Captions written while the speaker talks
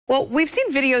Well, we've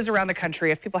seen videos around the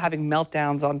country of people having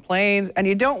meltdowns on planes, and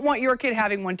you don't want your kid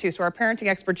having one too. So our parenting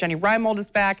expert, Jenny Reimold, is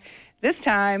back. This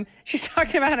time, she's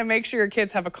talking about how to make sure your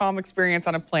kids have a calm experience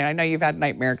on a plane. I know you've had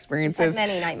nightmare experiences. I've had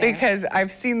many nightmares. Because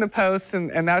I've seen the posts,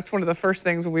 and that's one of the first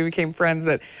things when we became friends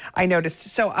that I noticed.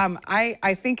 So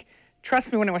I think,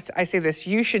 trust me when I say this,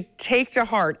 you should take to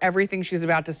heart everything she's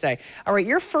about to say. All right,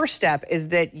 your first step is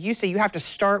that you say you have to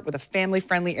start with a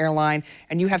family-friendly airline,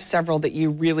 and you have several that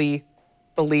you really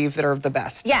believe that are the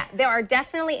best. Yeah, there are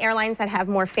definitely airlines that have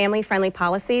more family-friendly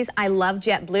policies. I love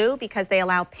JetBlue because they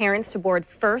allow parents to board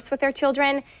first with their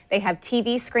children. They have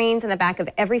TV screens in the back of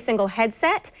every single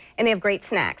headset, and they have great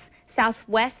snacks.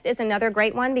 Southwest is another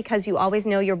great one because you always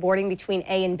know you're boarding between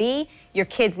A and B. Your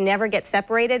kids never get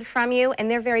separated from you,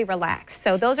 and they're very relaxed.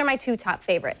 So those are my two top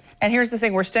favorites. And here's the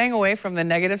thing, we're staying away from the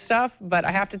negative stuff, but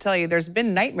I have to tell you, there's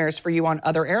been nightmares for you on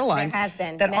other airlines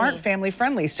that aren't family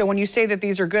friendly. So when you say that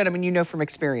these are good, I mean, you know from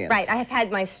experience. Right, I have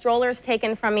had my strollers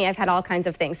taken from me. I've had all kinds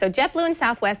of things. So JetBlue and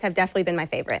Southwest have definitely been my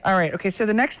favorite. All right, okay, so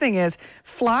the next thing is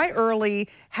fly early,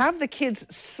 have the kids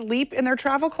sleep in their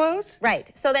travel clothes?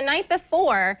 Right, so the night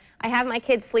before, I have my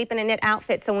kids sleep in a knit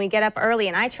outfit, so when we get up early,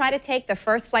 and I try to take the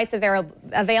first flights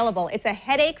available. It's a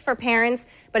headache for parents,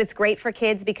 but it's great for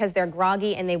kids because they're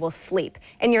groggy and they will sleep.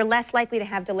 And you're less likely to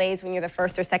have delays when you're the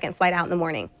first or second flight out in the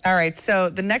morning. All right, so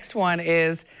the next one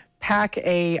is pack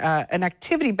an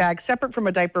activity bag separate from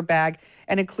a diaper bag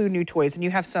and include new toys. And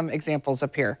you have some examples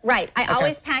up here. Right. I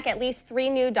always pack at least 3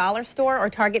 new dollar store or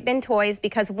Target bin toys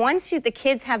because once the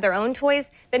kids have their own toys,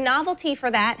 the novelty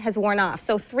for that has worn off.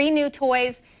 So 3 new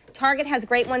toys. Target has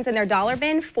great ones in their dollar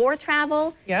bin for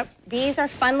travel. Yep. These are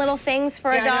fun little things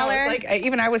for $1. It's like,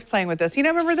 even I was playing with this. You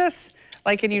know, remember this?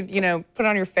 Like, and you know, put it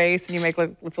on your face and you make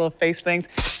little face things.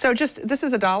 So this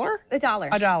is $1? $1.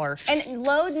 $1. And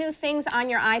load new things on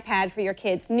your iPad for your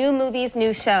kids. New movies,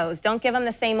 new shows. Don't give them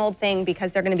the same old thing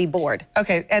because they're going to be bored.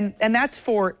 Okay, and that's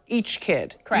for each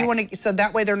kid. Correct. You want to, so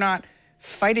that way they're not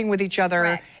fighting with each other.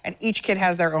 Correct. And each kid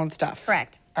has their own stuff.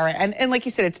 Correct. All right, and like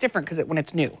you said, it's different because when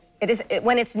it's new.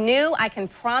 When it's new, I can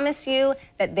promise you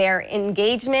that their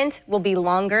engagement will be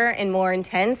longer and more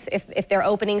intense if they're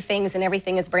opening things and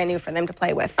everything is brand new for them to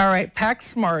play with. All right, pack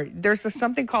smart. There's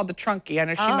something called the trunkie. I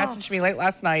know she messaged me late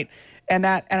last night, and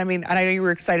I know you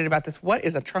were excited about this. What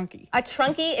is a trunkie? A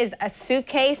trunkie is a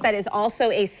suitcase that is also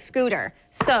a scooter.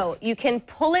 So you can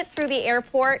pull it through the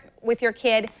airport with your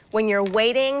kid when you're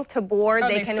waiting to board.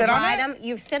 They can ride them.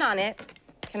 You sit on it.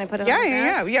 Can I put it on the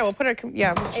ground? Yeah, we'll put it,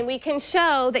 yeah. And we can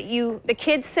show that the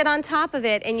kids sit on top of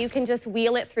it and you can just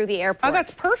wheel it through the airport. Oh,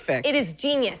 that's perfect. It is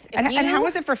genius. And how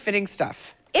is it for fitting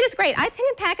stuff? It is great. I can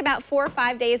pack about 4 or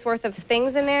 5 days worth of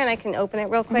things in there, and I can open it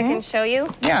real quick and show you.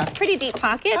 Yeah. It's pretty deep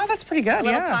pockets. Oh, that's pretty good, A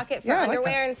little pocket for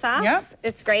underwear and socks. Yep.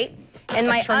 It's great. And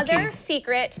my other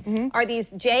secret are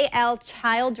these JL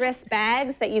Childress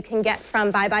bags that you can get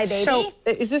from Bye Bye Baby. So,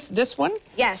 is this one?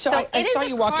 Yes. So I saw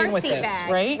you walk in with this,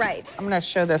 right? Right. I'm going to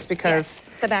show this because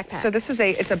it's a backpack. So this is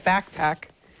it's a backpack.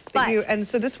 And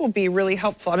so this will be really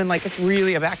helpful. I mean, like, it's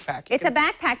really a backpack. It's a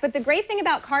backpack, but the great thing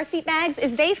about car seat bags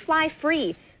is they fly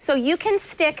free. So you can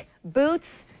stick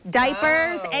boots,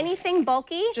 diapers, anything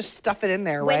bulky. Just stuff it in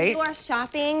there, when right? When you are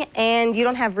shopping and you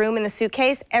don't have room in the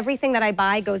suitcase, everything that I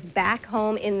buy goes back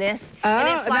home in this.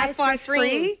 And it flies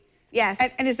free? Yes.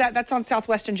 And is that's on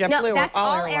Southwest and JetBlue? No, that's or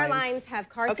all airlines have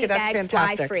car seat bags that's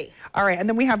fantastic. fly free. All right, and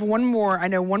then we have one more. I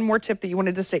know one more tip that you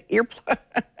wanted to say. Earplug.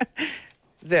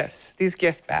 These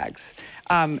gift bags.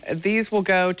 These will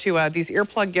go to these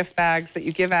earplug gift bags that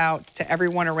you give out to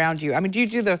everyone around you. I mean, do you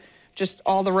do just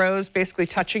all the rows, basically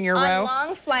touching your row? On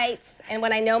long flights, and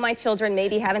when I know my children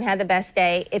maybe haven't had the best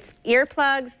day, it's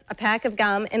earplugs, a pack of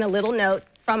gum, and a little note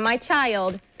from my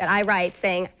child that I write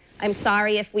saying, I'm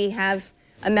sorry if we have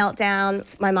a meltdown.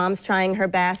 My mom's trying her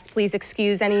best. Please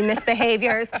excuse any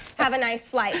misbehaviors. Have a nice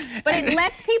flight. But it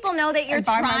lets people know that you're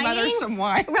trying. Buy my mother some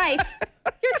wine. Right.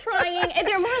 You're trying, and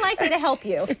they're more likely to help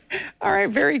you. All right,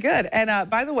 very good. And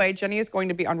by the way, Jenny is going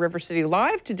to be on River City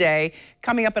Live today,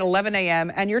 coming up at 11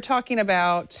 a.m., and you're talking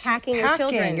about packing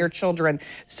your children.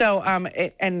 So,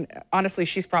 and honestly,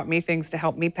 she's brought me things to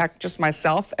help me pack just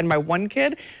myself and my one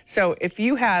kid. So if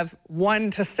you have 1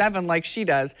 to 7 like she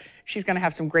does, she's going to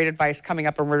have some great advice coming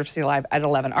up on River City Live at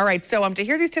 11. All right, so to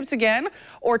hear these tips again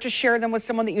or to share them with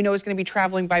someone that you know is going to be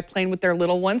traveling by plane with their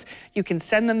little ones, you can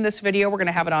send them this video. We're going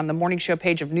to have it on the morning show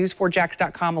page of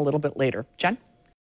news4jax.com a little bit later. Jen?